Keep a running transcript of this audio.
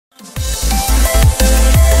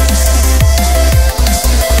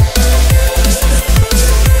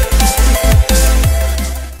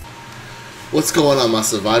What's going on, my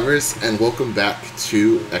survivors, and welcome back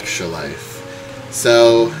to Extra Life.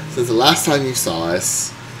 So, since the last time you saw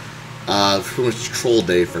us, pretty much troll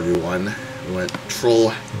day for everyone. We went troll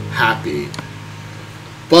happy.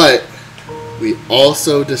 But we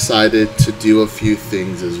also decided to do a few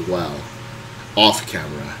things as well, off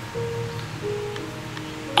camera.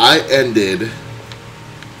 I ended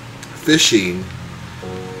fishing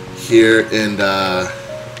here in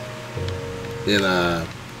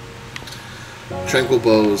Tranquil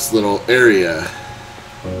Bow's little area.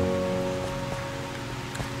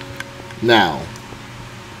 Now,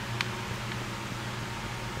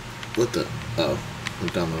 what the? Oh,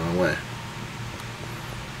 went down the wrong way.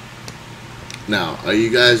 Now, are you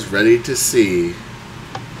guys ready to see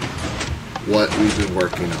what we've been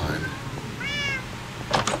working on?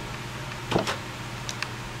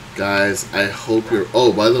 Guys, I hope you're...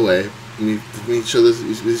 Oh, by the way, let me show this.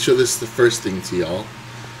 Let me show this. The first thing to y'all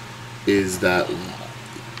is that...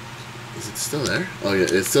 Is it still there? Oh yeah,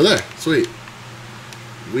 it's still there. Sweet.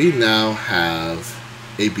 We now have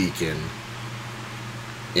a beacon,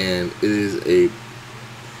 and it is a...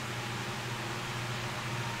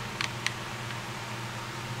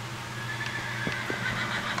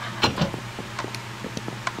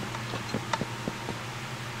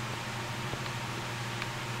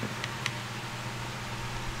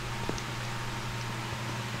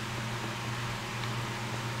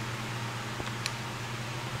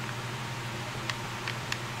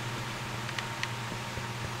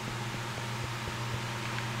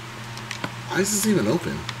 Why is this even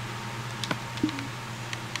open?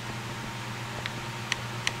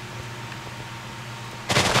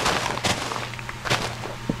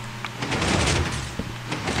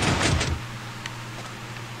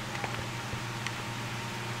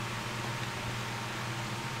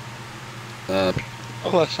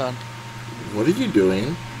 Hello, son. What are you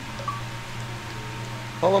doing?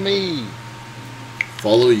 Follow me.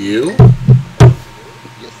 Follow you?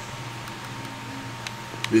 Yes.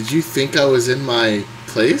 Did you think I was in my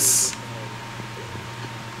place?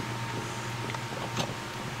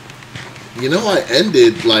 You know I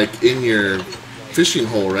ended, like, in your fishing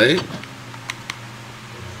hole, right?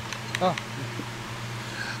 Oh.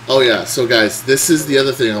 Oh, yeah. So, guys, this is the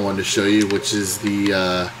other thing I wanted to show you, which is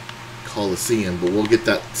the Coliseum, but we'll get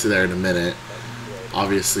that to there in a minute.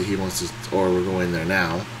 Obviously, he wants to... Or we're going there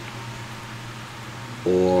now.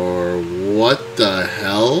 Or what the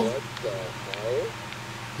hell?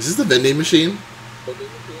 Is this the vending machine?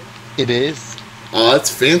 It is. Oh, that's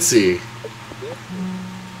fancy.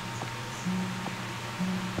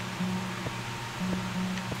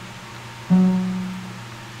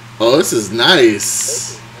 Oh, this is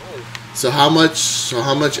nice. So how much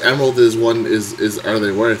emerald is are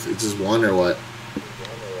they worth? It's just one or what?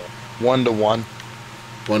 1 to 1.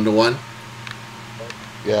 1 to 1?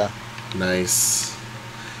 Yeah. Nice.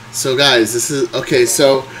 So guys, this is okay,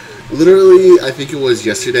 so literally, I think it was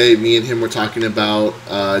yesterday, me and him were talking about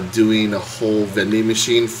doing a whole vending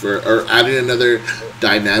machine or adding another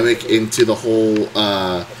dynamic into the whole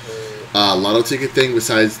lotto ticket thing,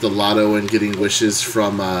 besides the lotto and getting wishes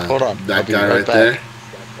from Hold on. that guy right there.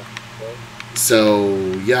 So,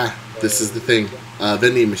 yeah, this is the thing.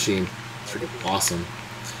 Vending machine. It's freaking awesome.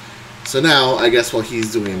 So now, I guess while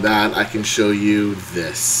he's doing that, I can show you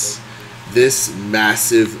this. This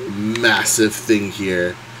massive, massive thing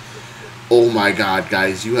here. Oh my god,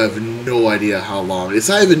 guys, you have no idea how long. It's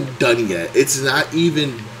not even done yet. It's not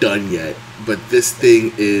even done yet. But this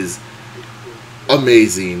thing is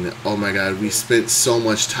amazing. Oh my god, we spent so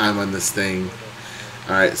much time on this thing.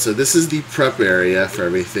 Alright, so this is the prep area for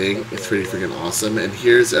everything. It's pretty freaking awesome. And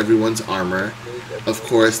here's everyone's armor. Of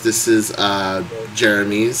course, this is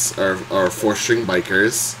Jeremy's, or 4-string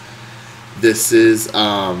bikers. This is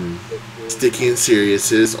Sticky and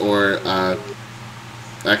Serious's, or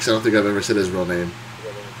actually, I don't think I've ever said his real name.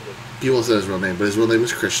 People said his real name, but his real name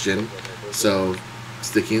is Christian. So,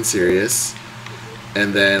 Sticky and Serious.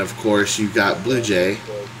 And then, of course, you've got Blue Jay,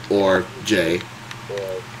 or Jay.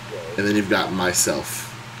 And then you've got myself.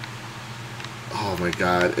 Oh my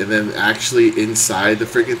god. And then actually inside the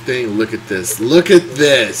freaking thing, look at this. Look at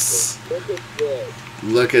this!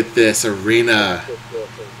 Look at this arena.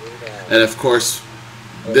 And of course,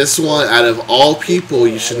 this one, out of all people,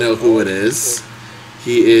 you should know who it is.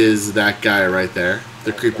 He is that guy right there,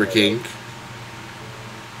 the Creeper King.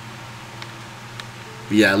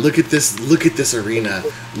 Yeah, look at this arena.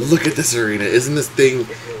 Look at this arena. Isn't this thing...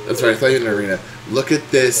 That's right, I thought you were an arena. Look at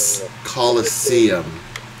this Coliseum.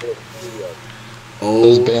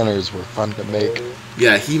 Those Oh, banners were fun to make.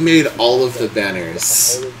 yeah, he made all of the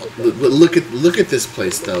banners. Look at this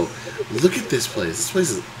place though. Look at this place. This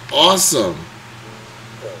place is awesome.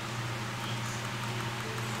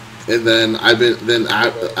 And then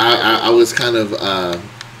I was kind of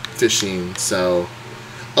fishing. So,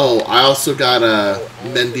 oh, I also got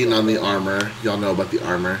mending on the armor. Y'all know about the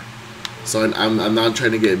armor. So I'm not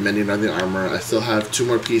trying to get mending on the armor. I still have 2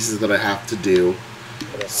 more pieces that I have to do.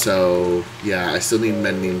 So yeah, I still need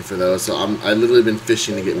mending for those. So I literally been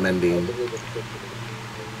fishing to get mending.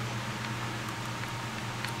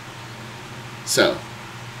 So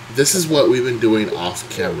this is what we've been doing off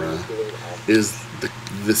camera, is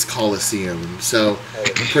this Coliseum. So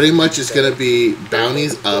pretty much it's gonna be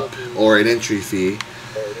bounties up or an entry fee,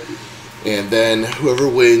 and then whoever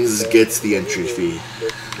wins gets the entry fee.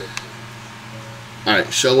 All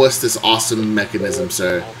right, show us this awesome mechanism,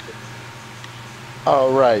 sir.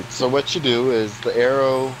 Alright, so what you do is the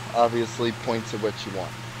arrow obviously points at what you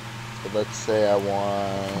want. So let's say I want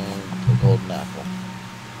a golden apple.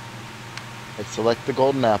 I select the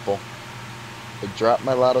golden apple. I drop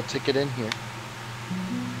my lotto ticket in here.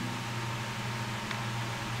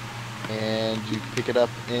 And you pick it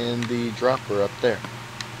up in the dropper up there.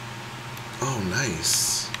 Oh,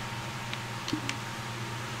 nice.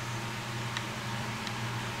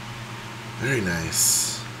 Very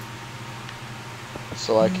nice.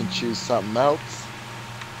 So I can choose something else.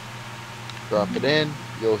 Drop it in.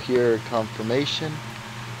 You'll hear confirmation.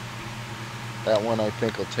 That one I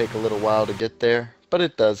think will take a little while to get there, but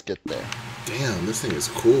it does get there. Damn, this thing is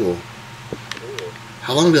cool.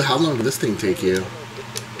 How long did this thing take you?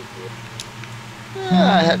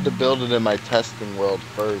 I had to build it in my testing world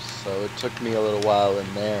first, so it took me a little while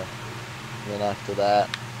in there. And then after that,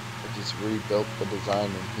 I just rebuilt the design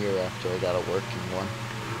in here after I got a working one.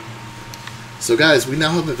 So guys, we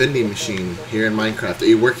now have a vending machine here in Minecraft,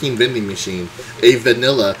 a working vending machine, a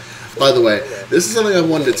vanilla. By the way, this is something I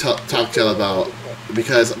wanted to talk to y'all about,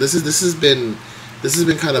 because this has been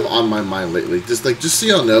kind of on my mind lately. Just so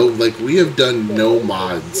y'all know, like, we have done no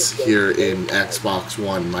mods here in Xbox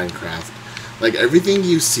One Minecraft. Like, everything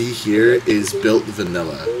you see here is built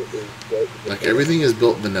vanilla. Like, everything is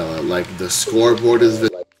built vanilla. Like, the scoreboard is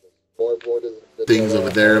vanilla. Things over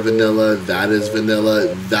there are vanilla. That is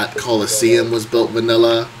vanilla. That Coliseum was built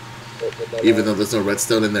vanilla. Even though there's no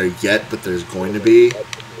redstone in there yet, but there's going to be.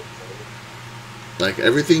 Like,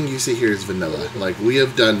 everything you see here is vanilla. Like, we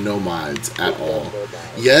have done no mods at all.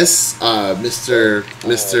 Yes, Mr.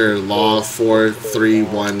 Law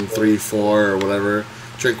 43134 or whatever,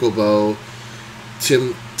 Tranquil Bow,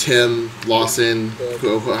 Tim Lawson,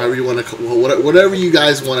 however you want to, whatever you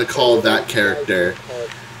guys want to call that character.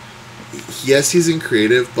 Yes, he's in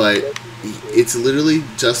creative, but it's literally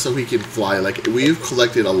just so he can fly. Like, we've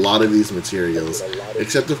collected a lot of these materials,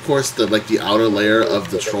 except of course the outer layer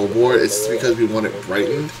of the troll board. It's because we want it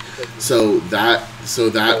brightened, so that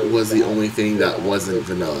was the only thing that wasn't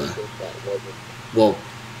vanilla. Well,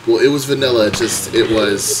 it was vanilla. It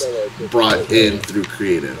was brought in through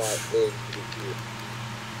creative.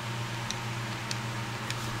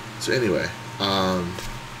 So anyway,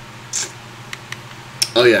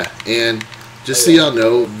 oh yeah, and just so y'all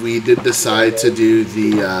know, we did decide to do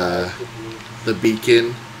the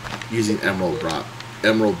beacon using emerald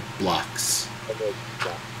blocks.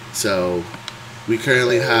 So we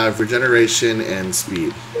currently have regeneration and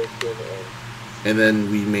speed, and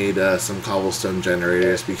then we made some cobblestone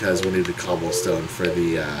generators because we needed cobblestone for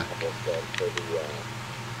the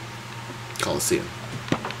Coliseum.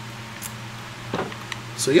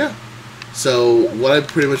 So yeah. So what I've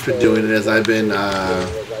pretty much been doing is I've been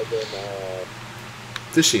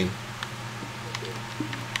fishing.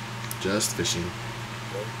 Just fishing.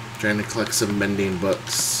 Trying to collect some mending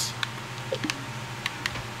books.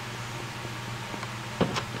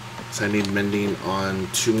 So I need mending on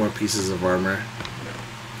 2 more pieces of armor,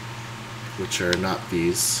 which are not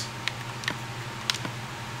these.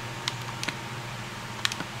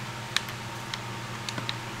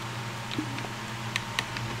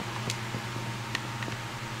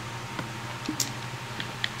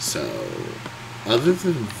 So, other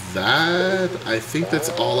than that, I think that's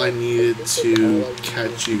all I needed to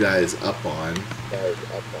catch you guys up on.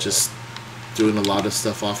 Just doing a lot of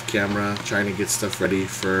stuff off camera, trying to get stuff ready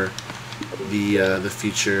for the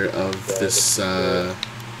future of this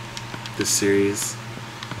this series.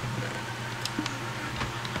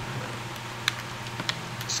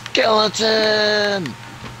 Skeleton!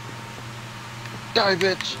 Die,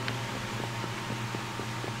 bitch!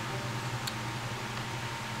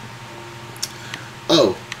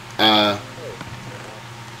 Oh,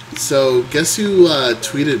 so guess who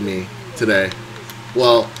tweeted me today?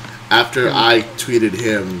 Well, after I tweeted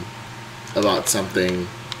him about something,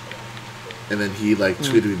 and then he like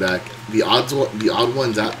tweeted me back. The odd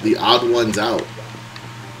ones out. The odd ones out.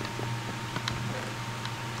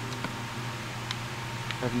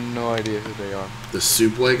 I have no idea who they are. The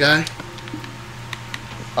Soup Boy guy.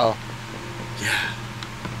 Oh. Yeah.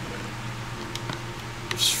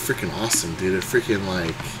 It's freaking awesome, dude. It freaking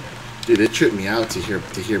like, dude, it tripped me out to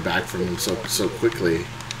hear back from him so quickly.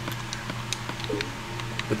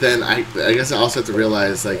 But then I guess I also have to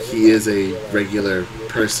realize like he is a regular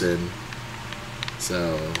person,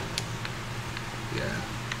 so yeah.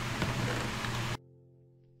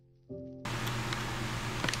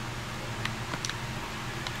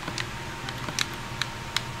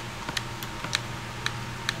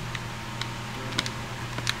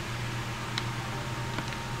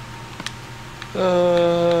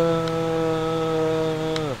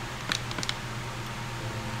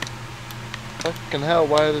 Fucking hell,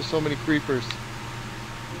 why are there so many creepers?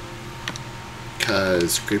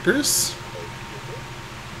 'Cause creepers?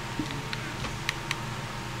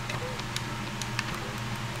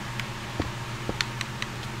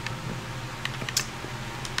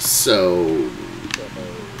 So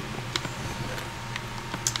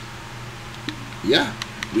yeah,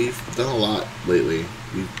 we've done a lot lately.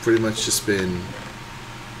 We've pretty much just been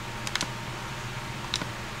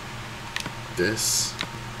this.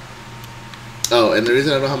 Oh, and the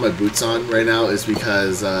reason I don't have my boots on right now is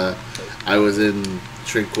because I was in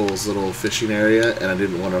Trinkle's little fishing area and I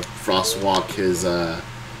didn't want to frost walk his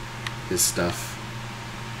stuff.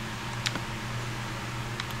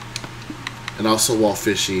 And also while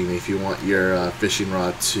fishing, if you want your fishing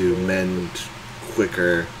rod to mend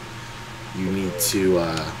quicker, you need to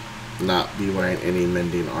not be wearing any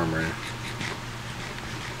mending armor.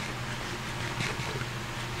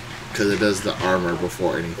 Because it does the armor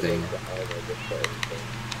before anything.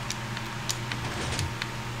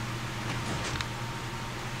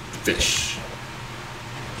 Fish.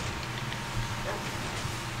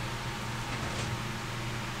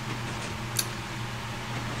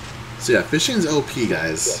 So yeah, fishing's OP,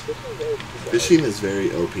 guys. Fishing is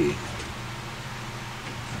very OP.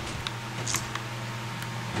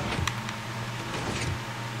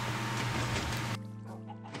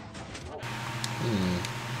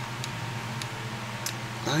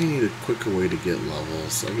 I need a quicker way to get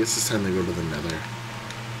levels, so I guess it's time to go to the Nether.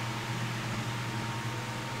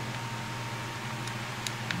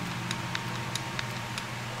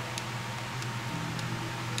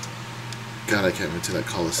 God, I can't wait till that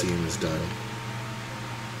Coliseum is done.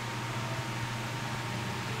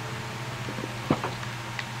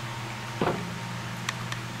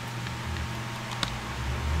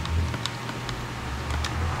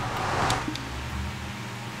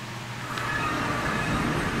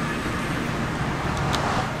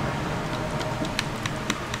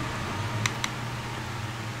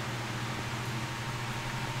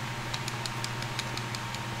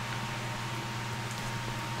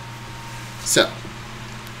 So,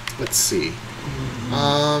 let's see.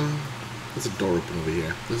 There's a door open over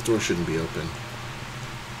here. This door shouldn't be open.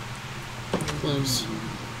 Close.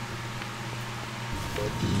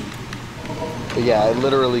 But yeah, I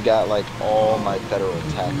literally got like all my federal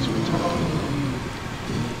tax returns.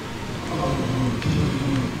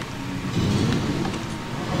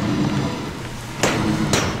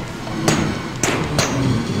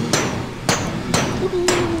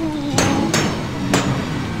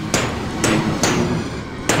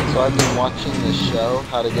 So I've been watching this show,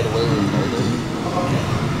 How to Get Away with Murder.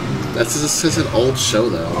 That's just an old show,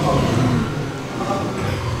 though.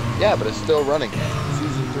 Yeah, but it's still running.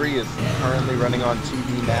 Season 3 is currently running on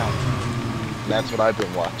TV now. And that's what I've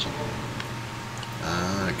been watching.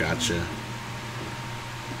 Ah, gotcha.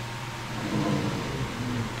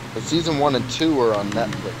 But season 1 and 2 were on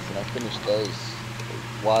Netflix, and I finished those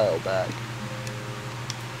a while back.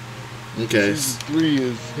 Okay. Season 3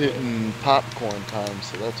 is hitting popcorn time,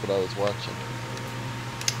 so that's what I was watching.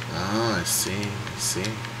 Ah, I see. I see.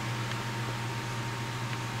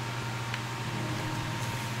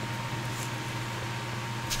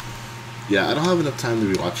 Yeah, I don't have enough time to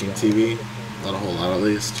be watching TV. Not a whole lot, at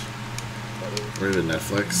least. Or even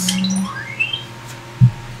Netflix.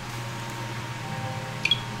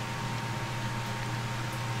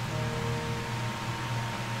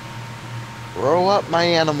 Grow up, my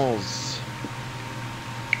animals.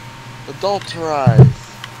 Adulterize.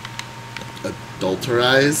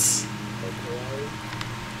 Adulterize?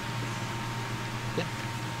 Yeah.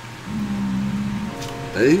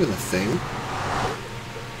 Is that even a thing?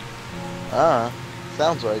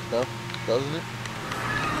 Sounds right though, doesn't it?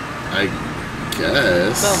 I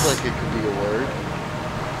guess. Sounds like it could be a word.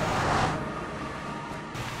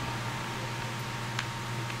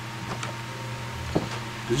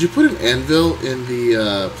 Did you put an anvil in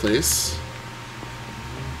the place?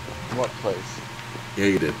 What place? Yeah,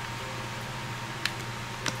 you did.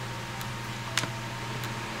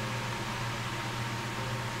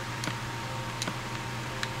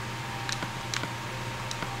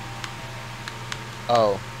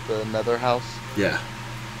 Oh, the nether house? Yeah.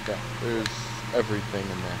 Yeah, there's everything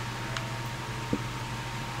in there.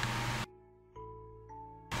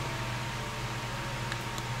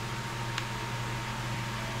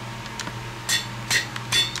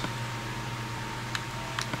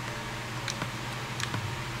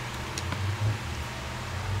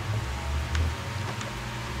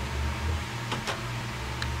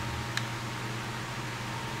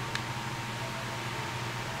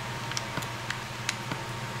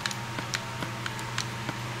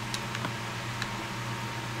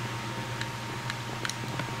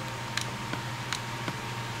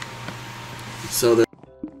 So there.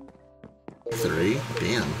 3.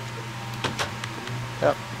 Damn.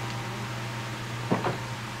 Yep.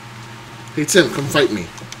 Hey Tim, come fight me.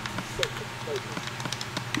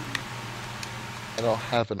 I don't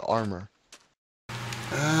have an armor.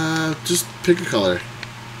 Just pick a color.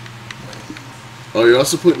 Oh, you're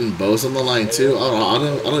also putting bows on the line too. Oh, I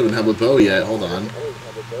don't even have a bow yet. Hold on.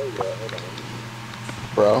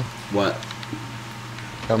 Bro. What?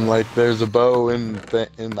 I'm like, there's a bow in the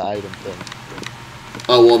item thing.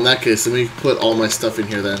 Oh well, in that case, let me put all my stuff in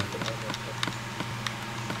here then.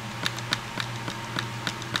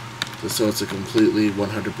 Just so it's a completely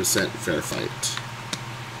 100% fair fight.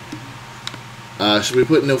 Should we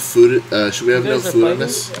put no food? Should we have no food on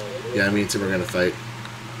this? Yeah, me and Tim are gonna fight.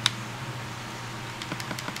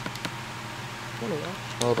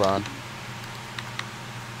 Hold on.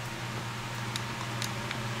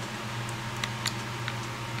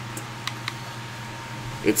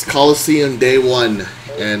 It's Coliseum Day 1,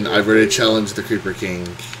 and I've already challenged the Creeper King.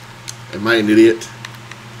 Am I an idiot?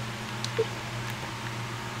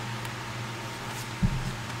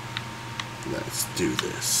 Let's do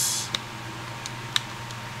this.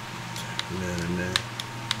 No.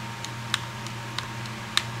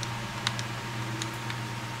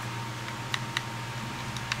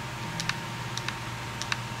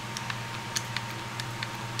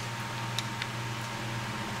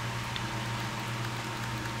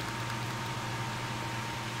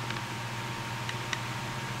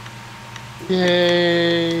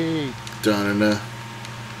 Yay! Donna.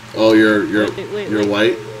 Oh, you're Wait.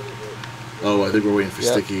 white. Oh, I think we're waiting for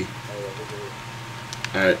Yep. Sticky.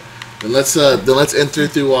 All right, then let's enter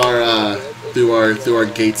through our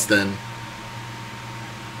gates then.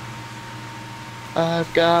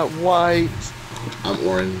 I've got white. I'm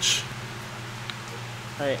orange.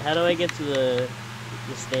 Alright, how do I get to the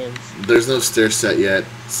stands? There's no stair set yet,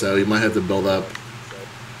 so you might have to build up.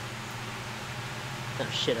 Oh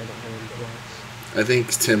shit, I don't have any blocks. I think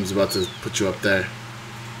Tim's about to put you up there.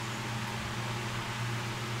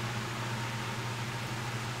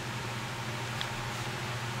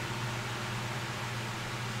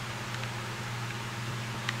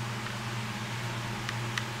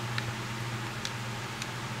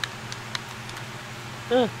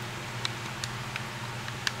 Ugh.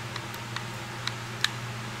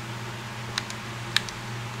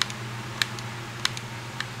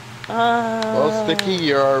 Well, Sticky,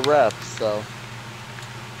 you're our rep, so.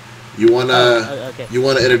 You wanna Okay. you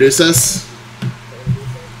wanna introduce us?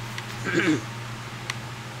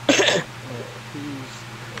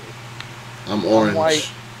 I'm orange. white.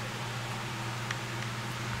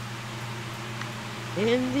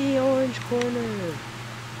 In the orange corner,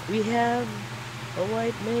 we have a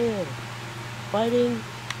white man fighting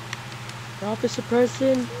the opposite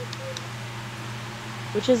person,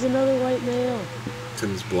 which is another white male.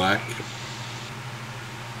 Tim's black.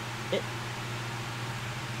 Wait,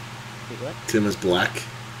 what? Tim is black.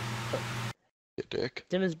 You dick.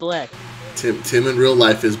 Tim is black. Tim in real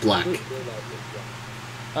life is black.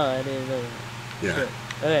 Oh, I didn't know that. Yeah. Sure.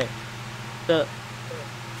 Okay. So,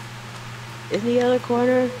 in the other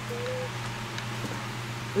corner,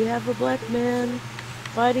 we have a black man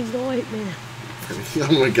fighting the white man.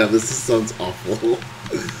 Oh my god, this sounds awful.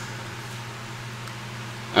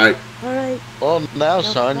 Alright, Alright. Well, now, Now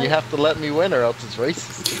Sean, you fight. have to let me win or else it's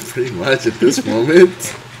racist. pretty much at this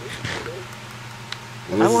moment.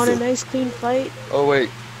 What I is want a this? nice clean fight. Oh, wait.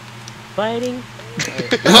 Fighting.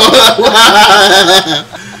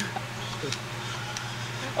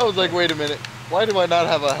 I was like, wait a minute. Why do I not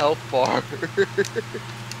have a health bar?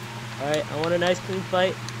 Alright, I want a nice clean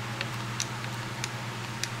fight.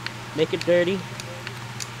 Make it dirty.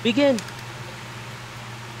 Begin.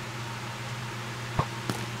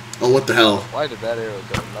 Oh, what the hell? Why did that arrow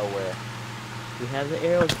go nowhere? We have the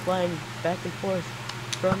arrows flying back and forth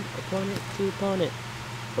from opponent to opponent.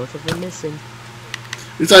 Both of them missing.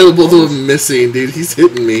 You're talking about both of them missing, dude. He's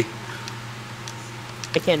hitting me.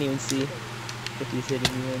 I can't even see if he's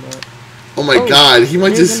hitting me or not. Oh my god, he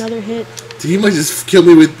might just... another hit. He might just kill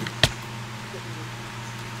me with...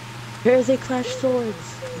 Here they clash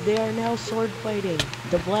swords. They are now sword fighting.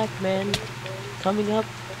 The black man coming up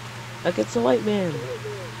against the white man.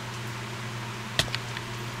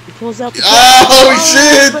 He pulls out the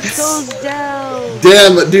shit! But goes down.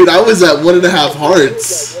 Damn, dude, I was at 1.5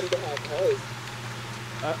 hearts.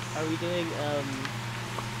 Are we doing,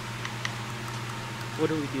 what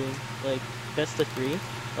are we doing? Like, best of 3?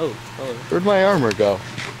 Oh. Where'd my armor go?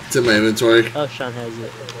 It's in my inventory. Oh, Sean has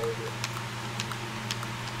it.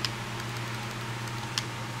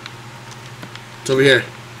 It's over here.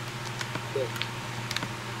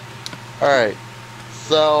 Alright.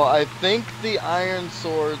 So, I think the iron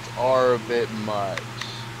swords are a bit much.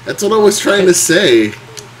 That's what I was trying to say.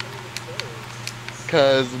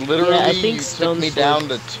 Because literally I think you took me down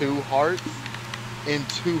to 2 hearts in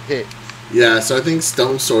 2 hits. Yeah, so I think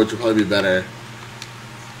stone swords would probably be better.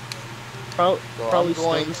 So probably I'm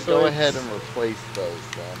going to go ahead and replace those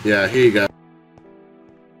then. Yeah, here you go.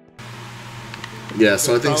 Yeah,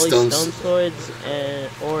 so I think stone swords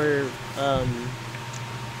or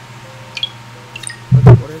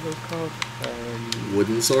what are those called?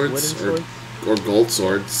 Wooden swords? Or gold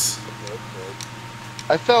swords.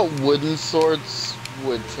 I felt wooden swords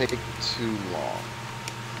would take too long.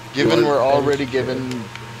 Given we're already given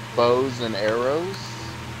bows and arrows.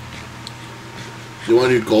 You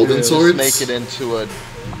want to do golden swords? Make it into a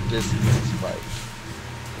distance fight.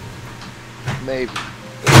 Maybe.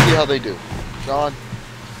 Let's see how they do. Sean?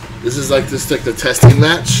 This is like the testing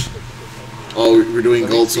match? Oh, we're doing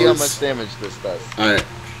gold see swords? how much damage this does. Alright.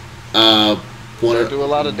 Do a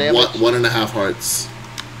lot of damage? 1.5 hearts.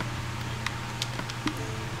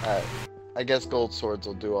 Alright. I guess gold swords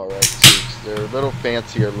will do alright too, 'cause they're a little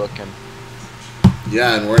fancier looking.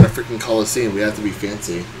 Yeah, and we're in a freaking Coliseum. We have to be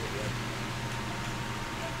fancy.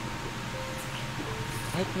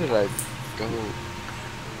 Why did I go?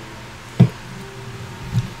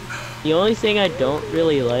 The only thing I don't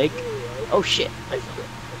really like... Oh shit!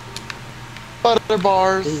 Butter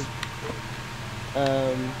bars! Is,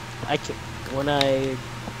 when I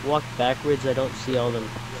walk backwards, I don't see all the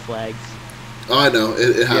flags. Oh, I know.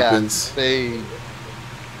 It happens. Yeah,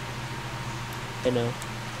 I know.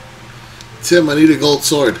 Tim, I need a gold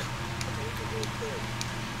sword.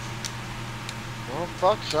 Well,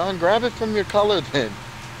 fuck, Sean. Grab it from your color then.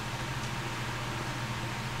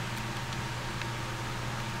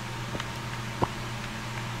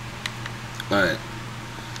 Alright.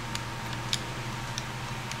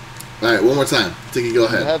 Alright, one more time. Tiki, go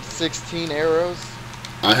ahead. You have 16 arrows?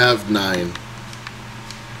 I have 9.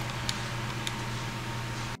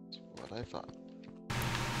 That's what I thought.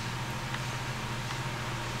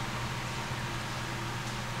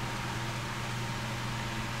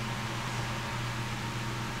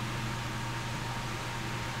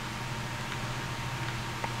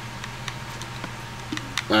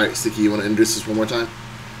 Alright, Sticky, you want to introduce us one more time?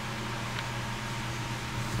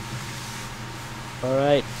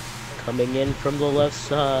 Alright, coming in from the left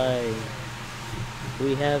side,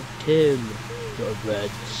 we have Tim, the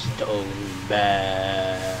Redstone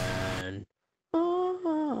Man. I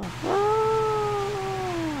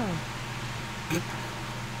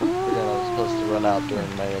was supposed to run out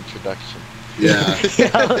during my introduction. Yeah.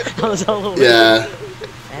 I was all over. Yeah.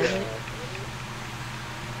 And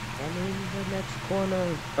in the next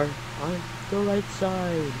corner, or on the right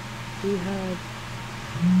side, we have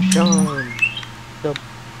Sean, the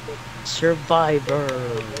survivor.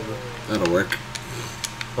 That'll work.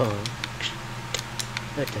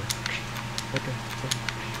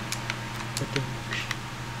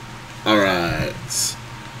 Alright.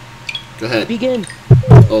 Go ahead. Begin.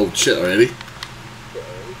 Oh, shit, already?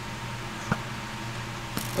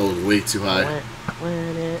 That was way too high.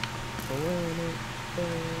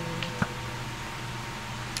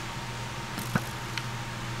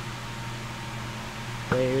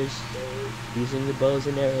 Players using the bows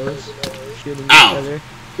and arrows, shooting Ow. each other.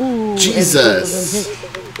 Ooh, Jesus!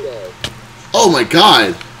 Oh my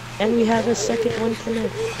god! And we have a second one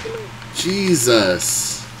connect.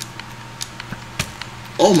 Jesus!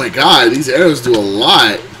 Oh my god, these arrows do a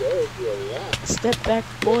lot! Step back,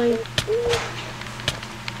 boy.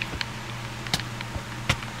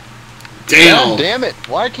 Damn! God damn it!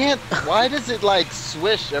 Why does it like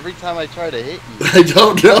swish every time I try to hit you? I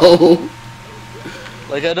don't know!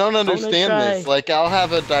 Like, I don't understand try. this. Like, I'll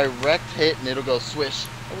have a direct hit and it'll go swish.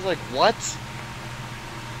 I was like, what?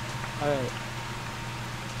 Alright.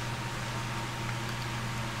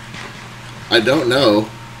 I don't know.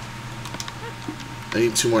 I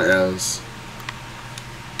need 2 more arrows.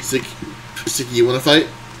 Sticky, you want to fight?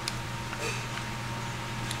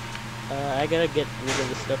 I gotta get rid of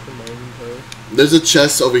the stuff in my inventory. There's a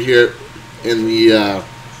chest over here in the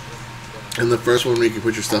first one where you can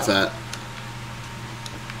put your stuff at.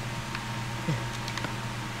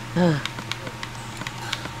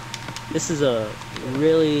 This is a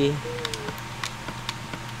really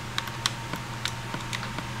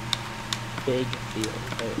big field.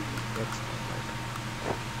 Wait, what's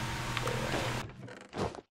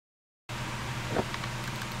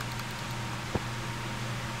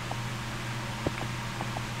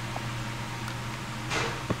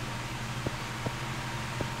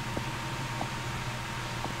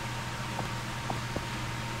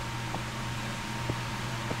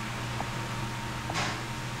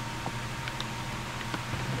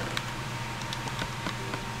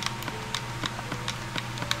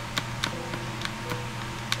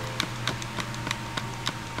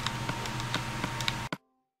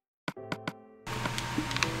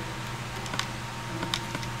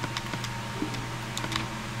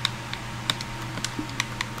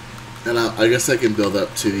And I guess I can build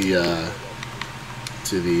up to the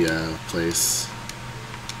place.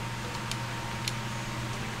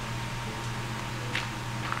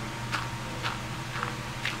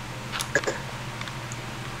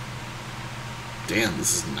 Damn,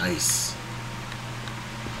 this is nice.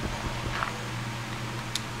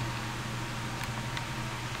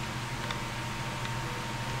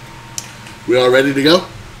 We all ready to go?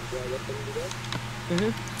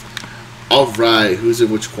 Mm-hmm. Alright, who's in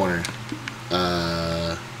which corner?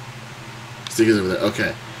 Sticky's over there.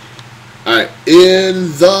 Okay. Alright,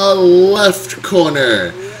 in the left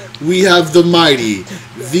corner, we have the mighty,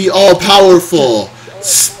 the all-powerful,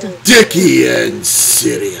 Sticky and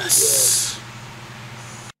Sirius.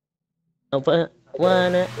 And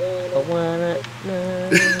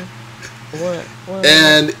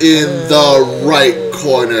in the right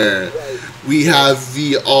corner, we have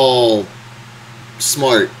the all-smart,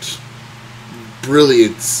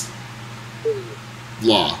 brilliant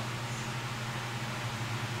Law.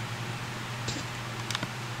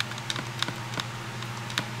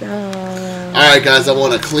 Alright guys, I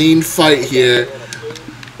want a clean fight here.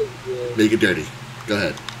 Make it dirty. Go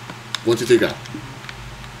ahead. 1, 2, 3, go.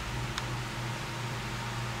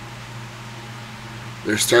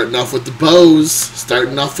 They're starting off with the bows.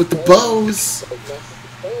 Starting off with the bows.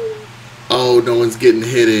 Oh, no one's getting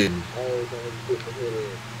hit in.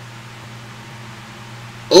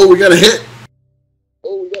 Oh, we got a hit.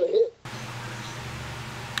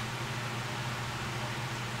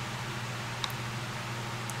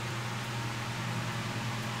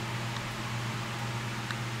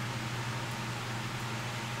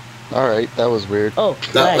 Alright, that was weird. Oh,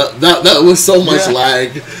 that was so much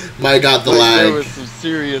lag. My God, the lag. There was some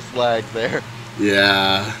serious lag there.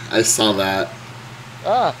 Yeah, I saw that.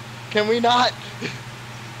 Ah, can we not?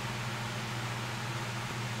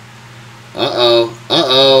 Uh-oh,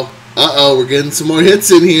 we're getting some more hits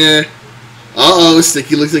in here. Uh-oh,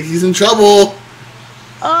 Sticky looks like he's in trouble.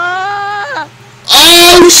 Ah!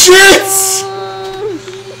 Oh, shit!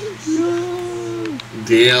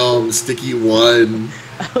 Damn, Sticky won.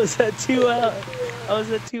 I was at 2 out. I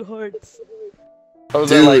was at 2 hearts. I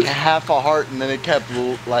was at like half a heart, and then it kept,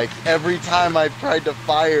 like, every time I tried to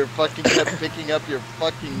fire, fucking kept picking up your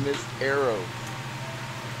fucking missed arrow.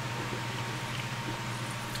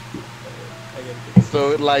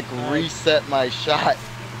 So it, like, reset my shot.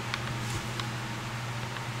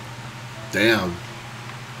 Damn.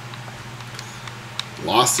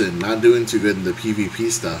 Lawson, not doing too good in the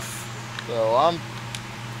PvP stuff. So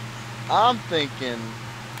I'm thinking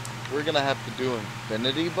we're gonna have to do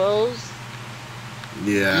infinity bows.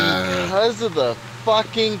 Yeah. Because of the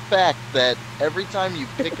fucking fact that every time you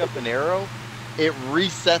pick up an arrow, it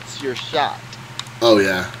resets your shot. Oh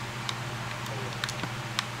yeah.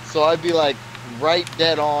 So I'd be like right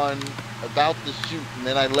dead on, about to shoot, and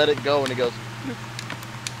then I let it go and it goes.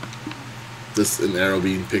 Just an arrow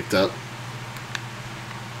being picked up.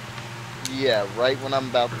 Yeah, right when I'm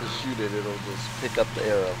about to shoot it, it'll just pick up the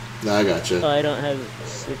arrow. No, I gotcha. Oh, I don't have,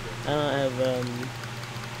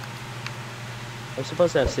 I'm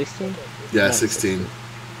supposed to have 16? Yeah, No, 16.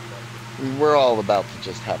 We're all about to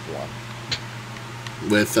just have one.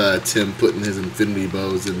 With Tim putting his infinity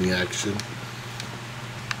bows in the action.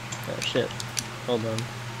 Oh shit. Hold on.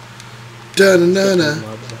 Da-na-na-na.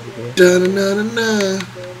 Da-na-na-na-na.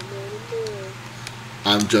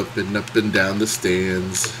 I'm jumping up and down the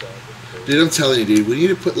stands. Dude, I'm telling you, dude, we need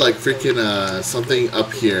to put like freaking something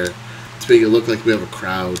up here to make it look like we have a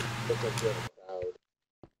crowd.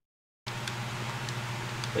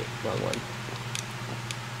 wait, wrong one.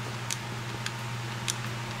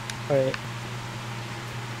 Alright.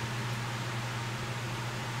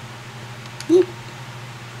 Boop.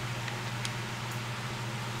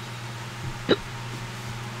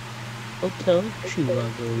 Hotel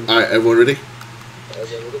Chihuahua. Alright, everyone ready?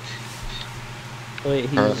 Wait,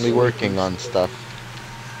 he's Currently working on stuff.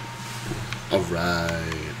 Alright.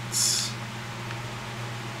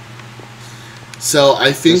 So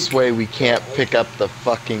I think This way we can't pick up the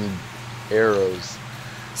fucking arrows.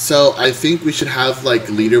 so I think we should have like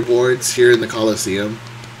leaderboards here in the Coliseum.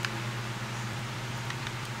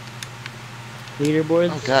 leaderboards.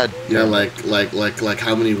 Oh god. Yeah, like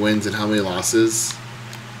how many wins and how many losses.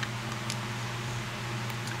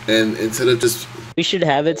 And instead of just We should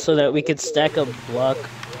have it so that we could stack a block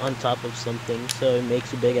on top of something, so it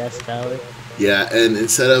makes a big ass tower. yeah, and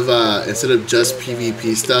instead of just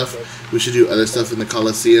PvP stuff, we should do other stuff in the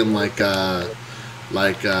Coliseum like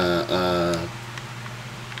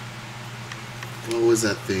what was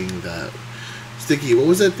that thing that Sticky, what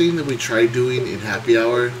was that thing that we tried doing in Happy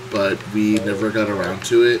Hour but we never got around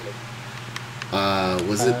to it?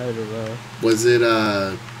 Was it I don't know. was it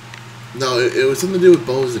no, it was something to do with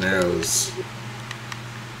bows and arrows.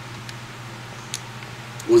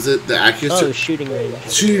 Was it the accuracy? Oh, shooting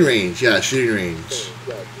range. Shooting range, yeah, shooting range.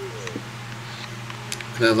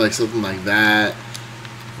 Can have like something like that.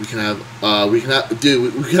 We can have,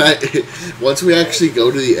 dude, we can, once we actually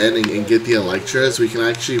go to the end and get the Electras, we can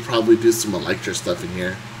actually probably do some Electra stuff in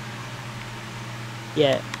here.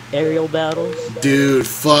 Yeah, aerial battles. Dude,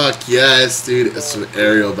 fuck yes, dude, some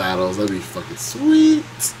aerial battles, that'd be fucking sweet.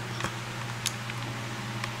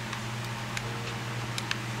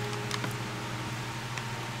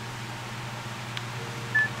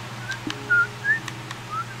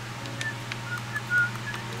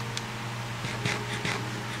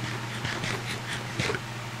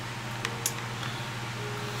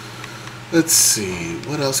 Let's see,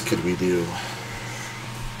 what else could we do?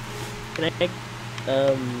 Can I,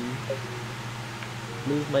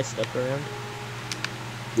 move my stuff around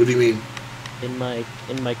What do you mean? in my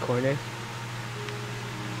corner?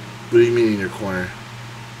 What do you mean in your corner?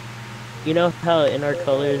 You know how in our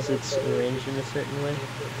colors it's arranged in a certain way?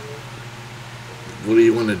 What do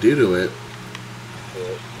you want to do to it?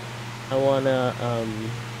 I wanna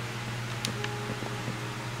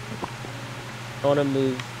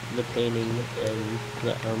move the painting and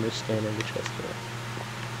the armor stand and the chest plate.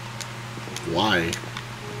 Why?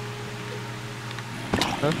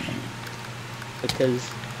 Huh? Because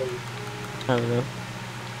I don't know.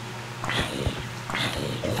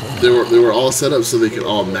 They were all set up so they could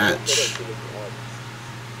all match.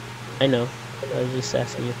 I know. I was just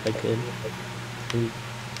asking if I could.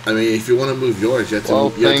 I mean, if you want to move yours, you have to,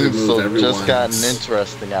 Well, you have to things move have everyone's. just gotten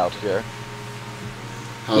interesting out here.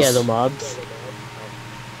 Yeah, the mobs.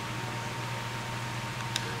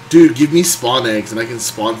 Dude, give me spawn eggs and I can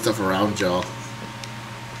spawn stuff around y'all.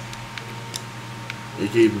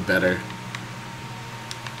 Make it even better.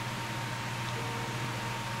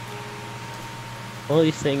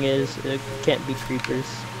 Only thing is, it can't be creepers.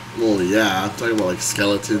 Well, yeah, I'm talking about like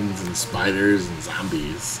skeletons and spiders and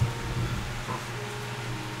zombies.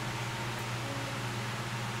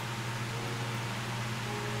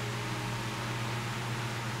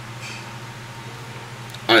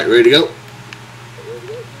 Alright, ready to go?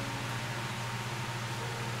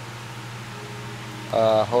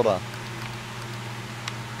 Hold on.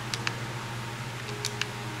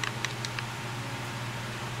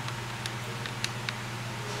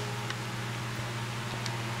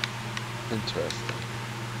 Interesting.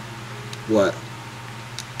 What?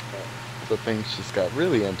 The thing she's got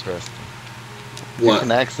really interesting. You What?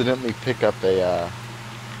 can accidentally pick up a,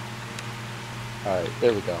 Alright,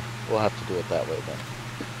 there we go. We'll have to do it that way then.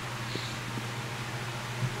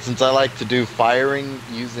 Since I like to do firing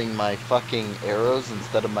using my fucking arrows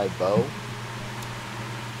instead of my bow,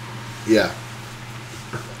 Yeah.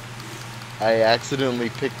 I accidentally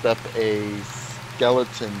picked up a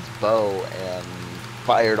skeleton's bow and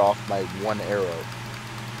fired off my one arrow.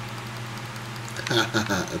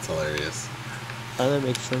 That's hilarious. Oh, that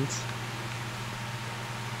makes sense.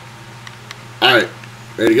 Alright,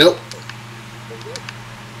 ready to go?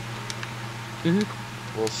 Mhm.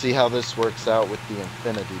 We'll see how this works out with the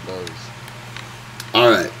infinity bows.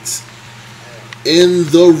 Alright. In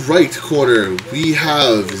the right corner, we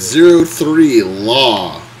have 03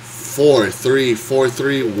 Law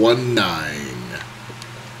 434319.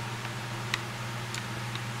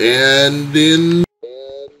 And in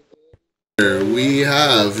we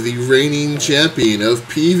have the reigning champion of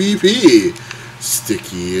PvP,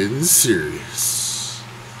 Sticky and Serious.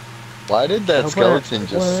 Why did that skeleton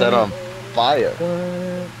just set on fire?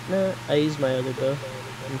 No, I used my other bow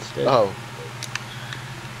instead. Oh.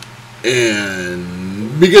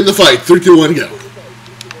 And begin the fight. 3, 2, 1, go.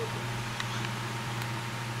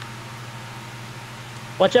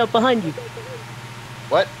 Watch out behind you.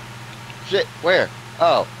 What? Shit, where?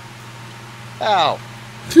 Oh. Ow.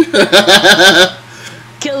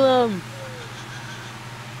 Kill him.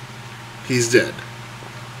 He's dead.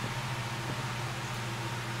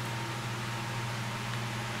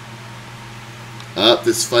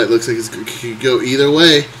 This fight looks like it could go either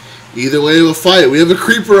way. Either way of a fight. We have a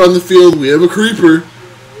creeper on the field. We have a creeper.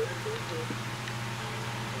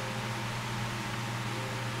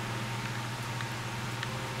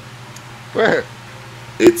 Where?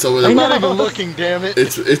 It's over there. I'm not even looking, damn it.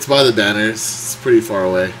 It's by the banners. It's pretty far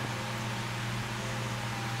away.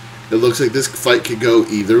 It looks like this fight could go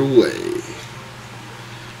either way.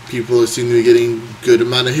 People seem to be getting good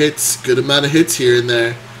amount of hits here and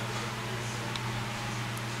there.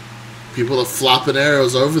 People are flopping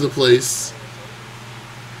arrows over the place.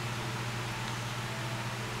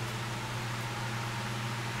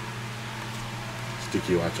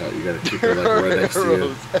 Sticky, watch out! You got a creeper like right next to you.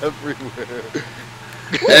 Arrows everywhere.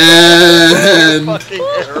 And fucking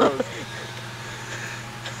arrows.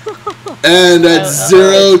 And at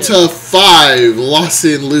 0 to 5,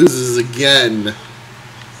 Lawson loses again.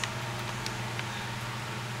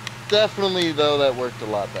 Definitely, though, that worked a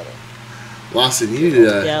lot better. Lawson, you need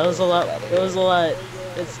to... Yeah, it was a lot.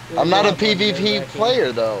 I'm not a PvP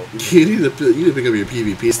player, though. You need to pick up your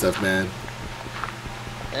PvP stuff, man.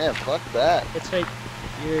 Man, fuck that. It's like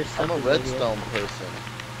I'm a redstone person.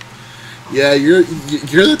 Yeah, you're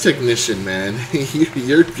the technician, man.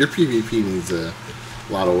 your PvP needs a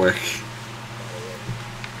lot of work.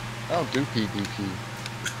 I don't do PvP.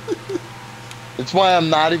 It's why I'm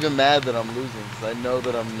not even mad that I'm losing, because I know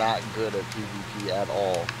that I'm not good at PvP at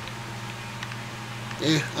all.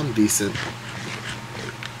 I'm decent.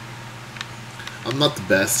 I'm not the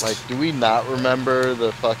best. Like, do we not remember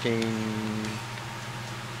the fucking...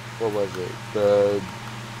 What was it? The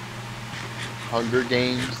Hunger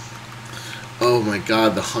Games? Oh my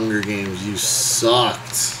god, the Hunger Games, you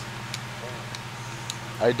sucked.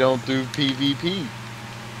 I don't do PvP.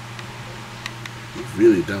 You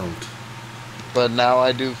really don't. But now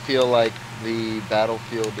I do feel like the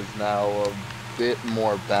battlefield is now a bit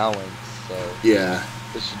more balanced, so yeah,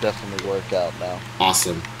 this should definitely work out now.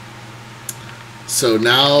 Awesome. So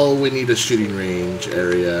now we need a shooting range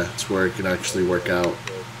area to where it can actually work out.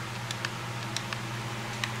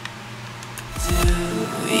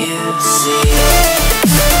 Do you see?